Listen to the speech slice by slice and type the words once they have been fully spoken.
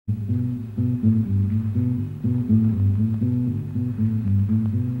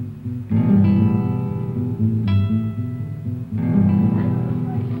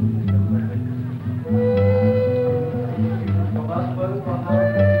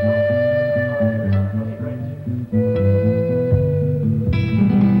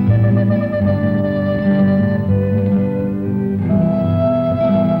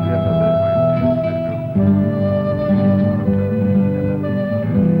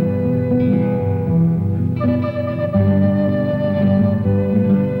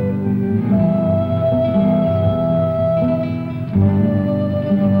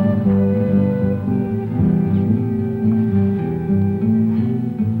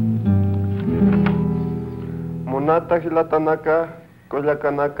Hilatanaka,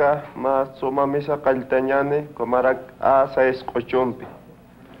 Koyakanaka, ma sumamisa kalteñane, comarak a 6 ochumpi.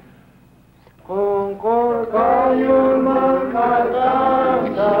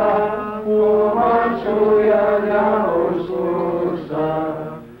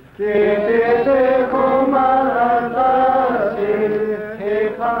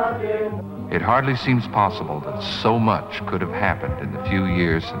 It hardly seems possible that so much could have happened in the few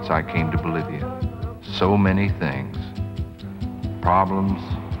years since I came to Bolivia. So many things. Problems,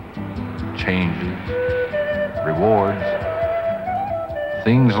 changes, rewards,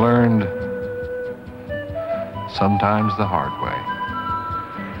 things learned sometimes the hard way.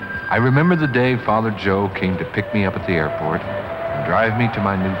 I remember the day Father Joe came to pick me up at the airport and drive me to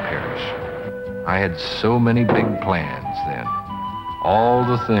my new parish. I had so many big plans then, all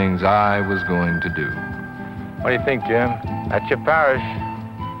the things I was going to do. What do you think, Jim? That's your parish.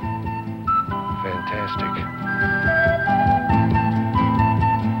 Fantastic.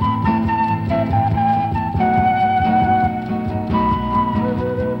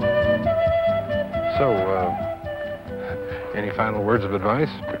 So, any final words of advice?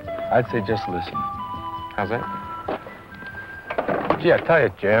 I'd say just listen. How's that? Gee, I tell you,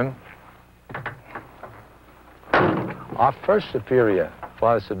 Jim. Our first superior,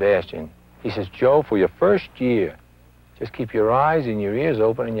 Father Sebastian, he says, Joe, for your first year, just keep your eyes and your ears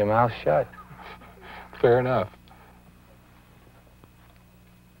open and your mouth shut. Fair enough.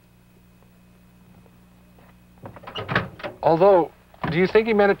 Although, do you think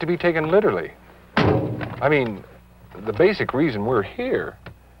he meant it to be taken literally? I mean, the basic reason we're here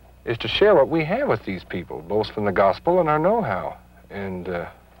is to share what we have with these people, both from the gospel and our know-how. And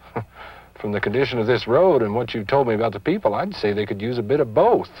from the condition of this road and what you've told me about the people, I'd say they could use a bit of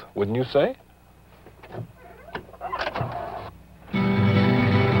both, wouldn't you say?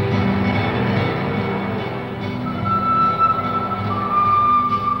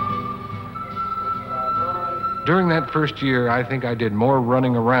 During that first year, I think I did more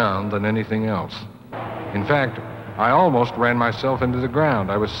running around than anything else. In fact, I almost ran myself into the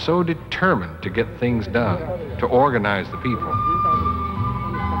ground. I was so determined to get things done, to organize the people.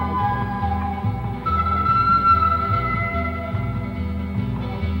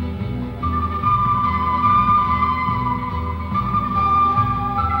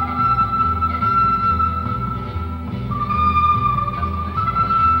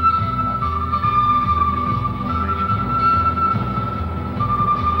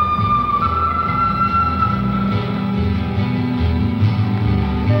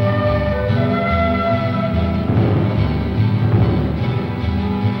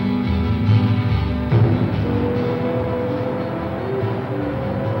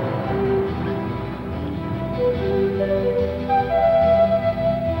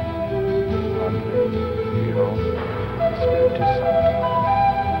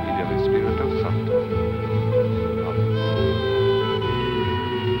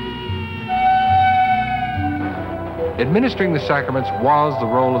 Administering the sacraments was the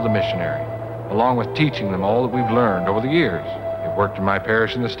role of the missionary, along with teaching them all that we've learned over the years. It worked in my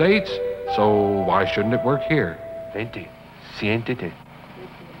parish in the States, so why shouldn't it work here? Vente, siéntete,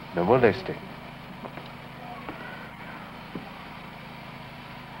 no moleste.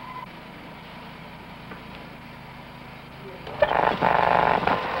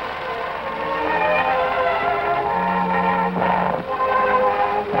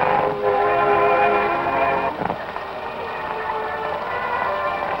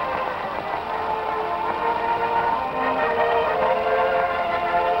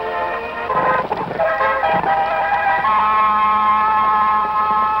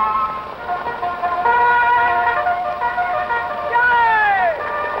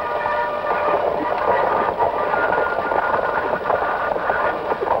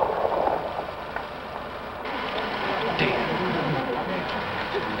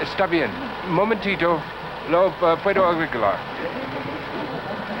 Está bien. Momentito. Lo puedo arreglar.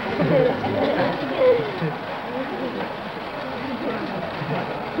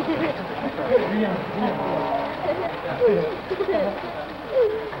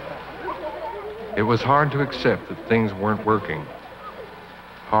 It was hard to accept that things weren't working.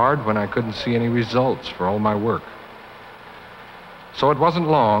 Hard when I couldn't see any results for all my work. So it wasn't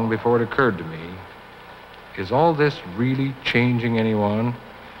long before it occurred to me, is all this really changing anyone?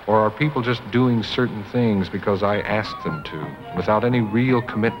 Or are people just doing certain things because I asked them to, without any real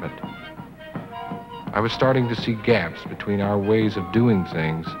commitment? I was starting to see gaps between our ways of doing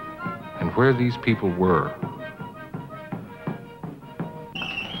things and where these people were.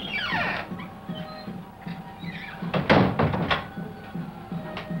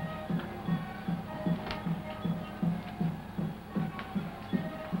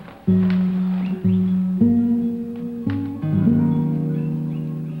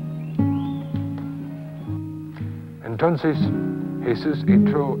 Entonces, Jesús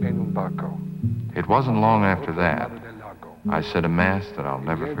entró en un barco. It wasn't long after that I said a mass that I'll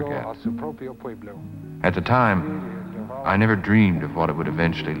never forget. At the time, I never dreamed of what it would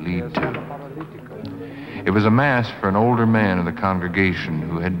eventually lead to. It was a mass for an older man in the congregation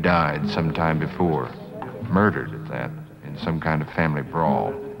who had died some time before, murdered at that, in some kind of family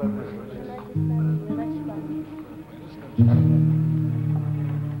brawl.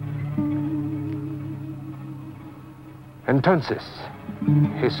 Entonces,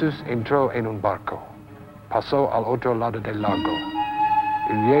 Jesús entró en un barco, pasó al otro lado del lago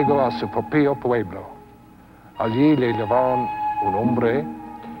y llegó a su propio pueblo. Allí le llevaron un hombre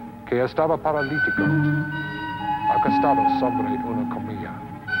que estaba paralítico, acostado sobre una camilla.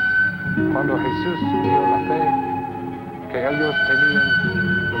 Cuando Jesús vio la fe que ellos tenían,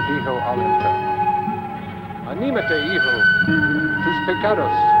 le dijo al enfermo: "Anímate, hijo, tus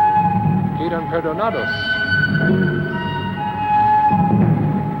pecados quedan perdonados."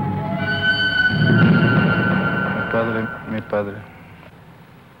 Mi padre.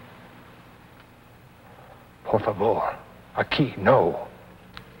 Por favor, aquí no.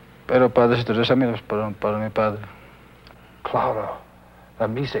 Pero padrecito, rezame para mi padre. Claro, la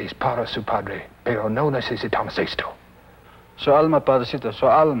misa es para su padre, pero no necesitamos esto. Su alma, padrecito, su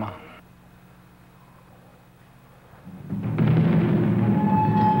alma.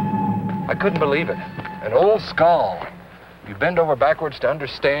 I couldn't believe it. An old skull. You bend over backwards to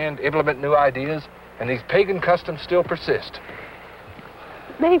understand, implement new ideas, and these pagan customs still persist.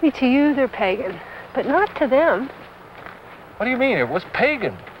 Maybe to you they're pagan, but not to them. What do you mean? It was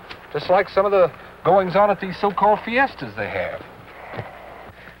pagan. Just like some of the goings-on at these so-called fiestas they have.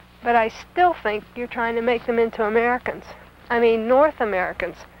 But I still think you're trying to make them into Americans. I mean, North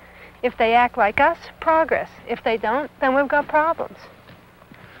Americans. If they act like us, progress. If they don't, then we've got problems.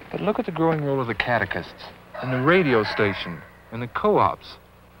 But look at the growing role of the catechists, and the radio station, and the co-ops.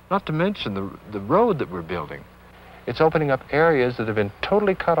 Not to mention the road that we're building. It's opening up areas that have been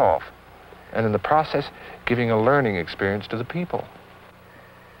totally cut off, and in the process, giving a learning experience to the people.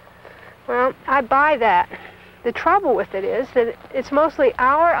 Well, I buy that. The trouble with it is that it's mostly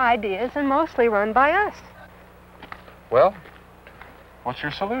our ideas and mostly run by us. Well, what's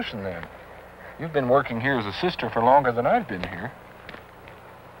your solution then? You've been working here as a sister for longer than I've been here.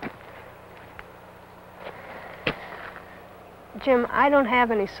 Jim, I don't have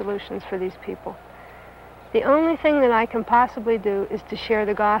any solutions for these people. The only thing that I can possibly do is to share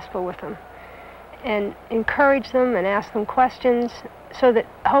the gospel with them and encourage them and ask them questions so that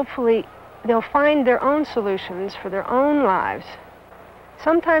hopefully they'll find their own solutions for their own lives.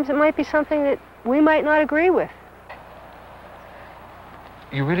 Sometimes it might be something that we might not agree with.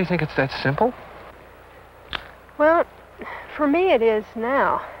 You really think it's that simple? Well, for me it is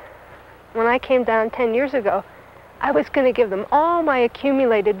now. When I came down 10 years ago, I was going to give them all my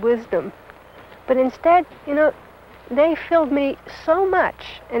accumulated wisdom. But instead, you know, they filled me so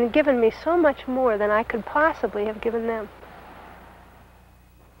much and given me so much more than I could possibly have given them.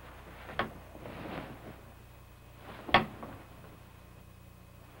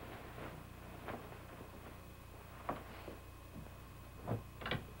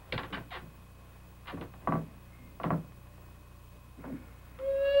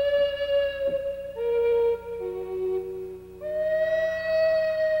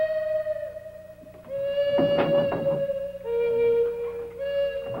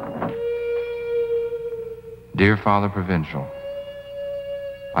 Dear Father Provincial,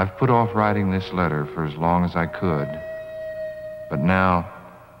 I've put off writing this letter for as long as I could, but now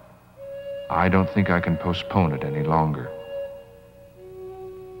I don't think I can postpone it any longer.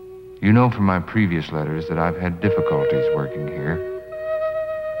 You know from my previous letters that I've had difficulties working here.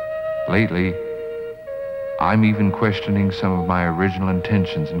 Lately, I'm even questioning some of my original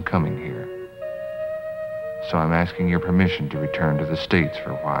intentions in coming here. So I'm asking your permission to return to the States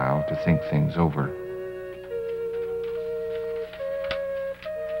for a while to think things over.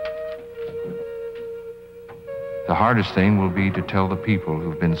 The hardest thing will be to tell the people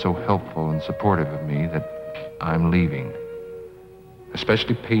who've been so helpful and supportive of me that I'm leaving.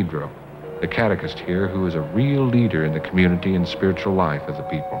 Especially Pedro, the catechist here, who is a real leader in the community and spiritual life of the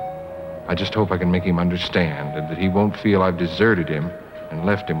people. I just hope I can make him understand and that he won't feel I've deserted him and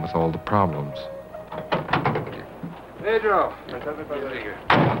left him with all the problems. Pedro!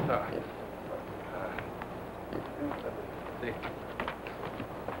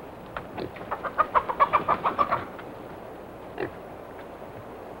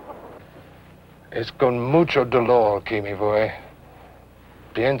 Es con mucho dolor que me voy.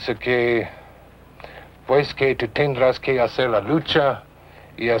 Pienso que, pues que tú tendrás que hacer la lucha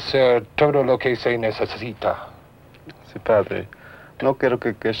y hacer todo lo que se necesita. Sí, padre. No quiero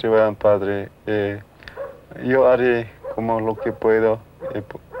que se vayan, padre. Yo haré como lo que puedo.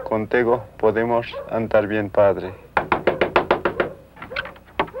 Contigo podemos andar bien, padre.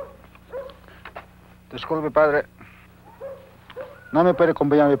 Disculpe, padre. ¿No me puede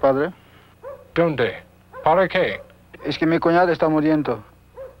acompañar mi padre? ¿Dónde? ¿Para qué? Es que mi cuñada está muriendo.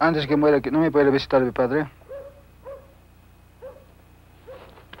 Antes que muera, ¿no me puede visitar mi padre?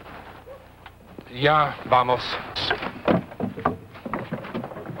 Ya, vamos.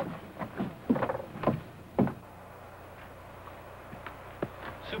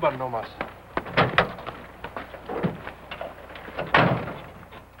 Suban nomás.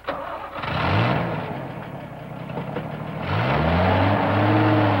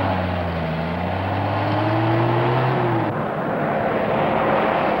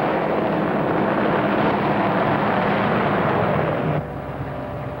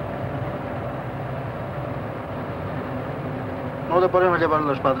 ¿No le podemos llevar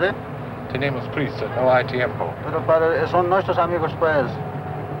los padres? Tenemos prisa, no hay tiempo. Pero padre, son nuestros amigos, pues.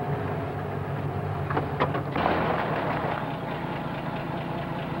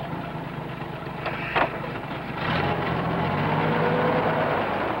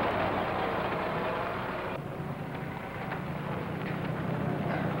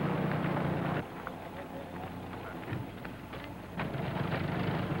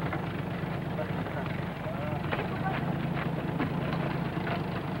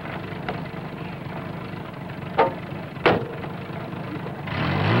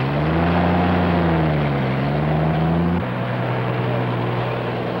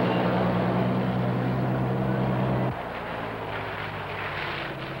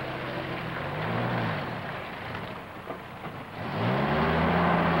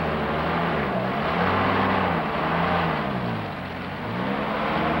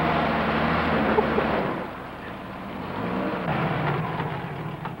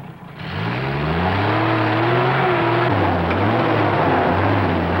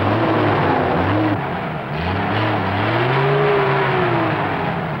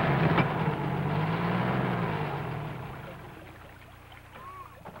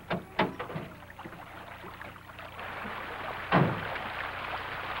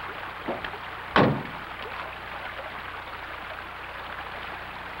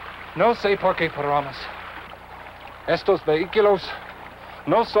 No sé por qué paramos. Estos vehículos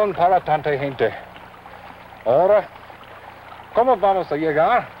no son para tanta gente. Ahora, ¿cómo vamos a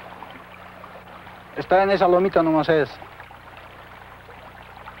llegar? Está en esa lomita nomás es.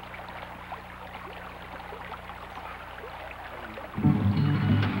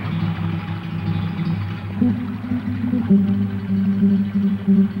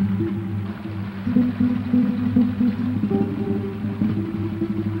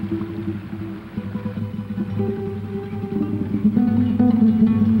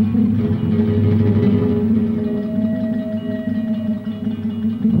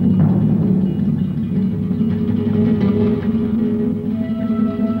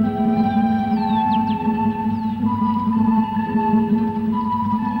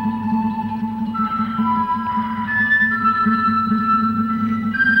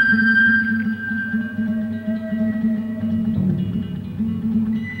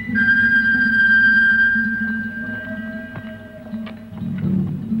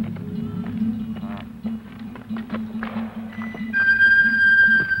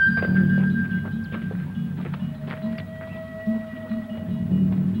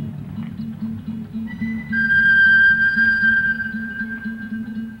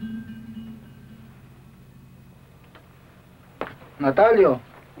 Natalio.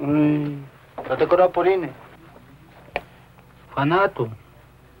 Tata ko po rin Fanato.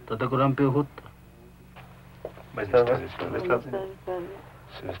 Tata ko rin pihut. ¿Estás bien?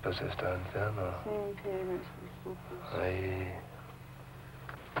 ¿Su esposa está enferma? Ay.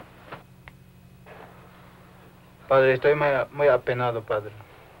 Padre, estoy muy apenado, padre.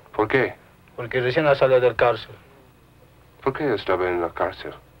 ¿Por qué? Porque recién ha salido del cárcel. ¿Por qué estaba en la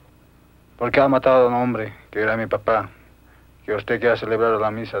cárcel? Porque ha matado a un hombre, que era mi papá. Que usted quiera celebrar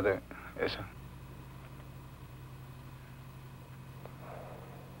la misa de esa.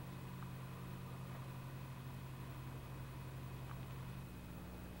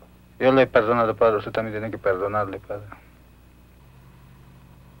 Yo le he perdonado, padre. Usted también tiene que perdonarle, padre.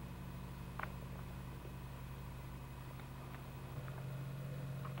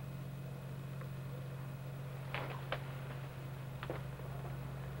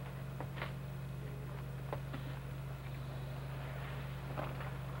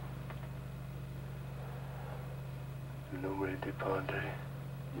 En nombre del Padre,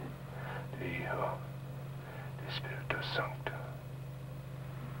 del Hijo, del Espíritu Santo.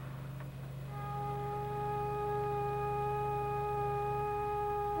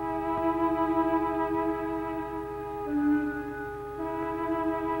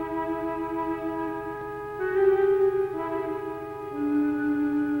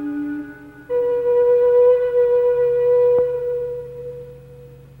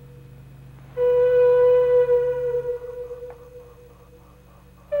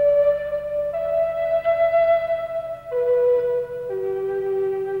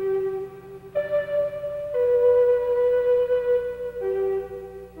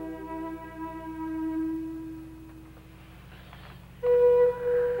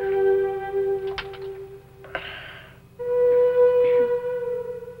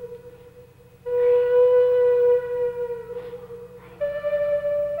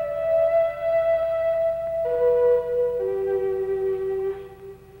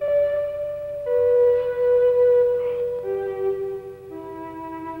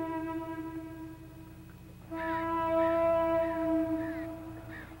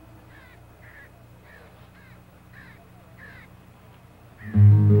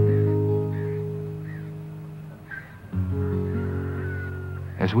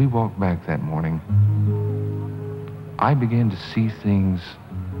 As we walked back that morning, I began to see things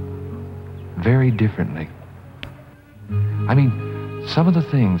very differently. I mean, some of the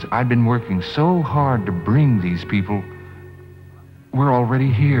things I'd been working so hard to bring these people were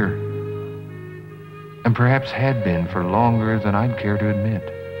already here, and perhaps had been for longer than I'd care to admit.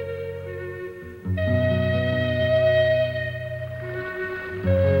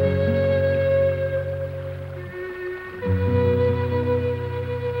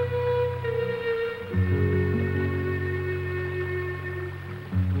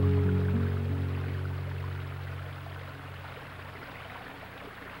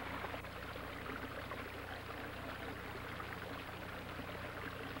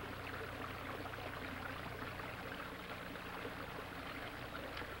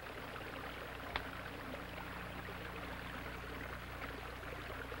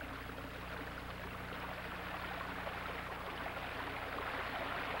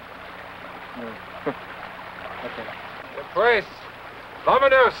 Pues,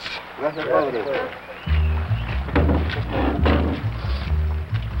 vámonos. Gracias, padre.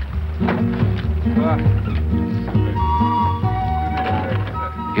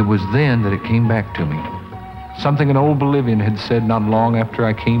 It was then that it came back to me. Something an old Bolivian had said not long after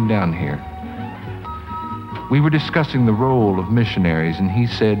I came down here. We were discussing the role of missionaries, and he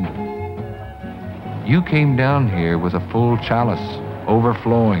said, "You came down here with a full chalice,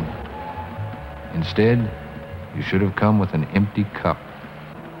 overflowing. Instead, you should have come with an empty cup.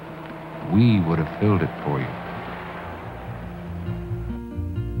 We would have filled it for you."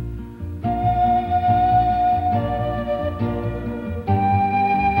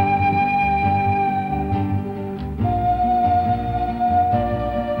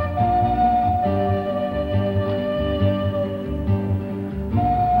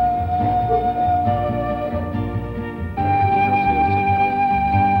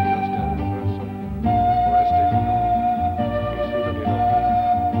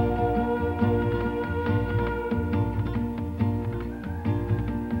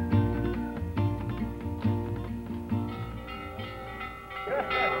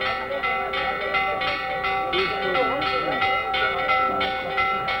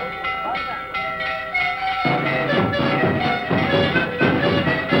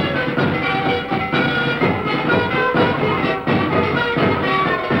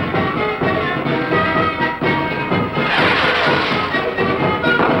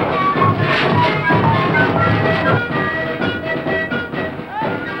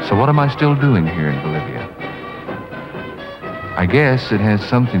 So what am I still doing here in Bolivia? I guess it has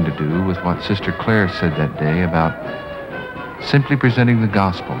something to do with what Sister Claire said that day about simply presenting the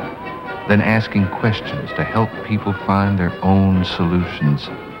gospel, then asking questions to help people find their own solutions.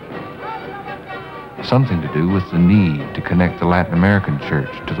 Something to do with the need to connect the Latin American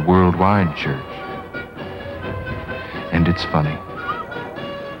church to the worldwide church. And it's funny.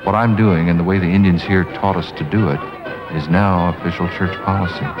 What I'm doing and the way the Indians here taught us to do it is now official church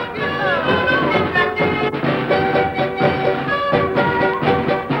policy.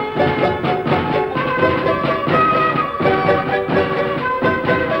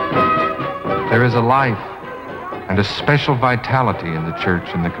 There is a life and a special vitality in the church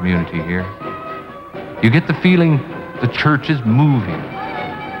and the community here. You get the feeling the church is moving,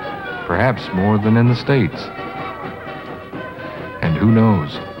 perhaps more than in the States. And who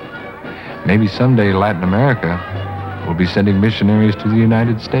knows, maybe someday Latin America will be sending missionaries to the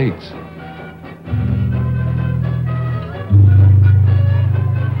United States.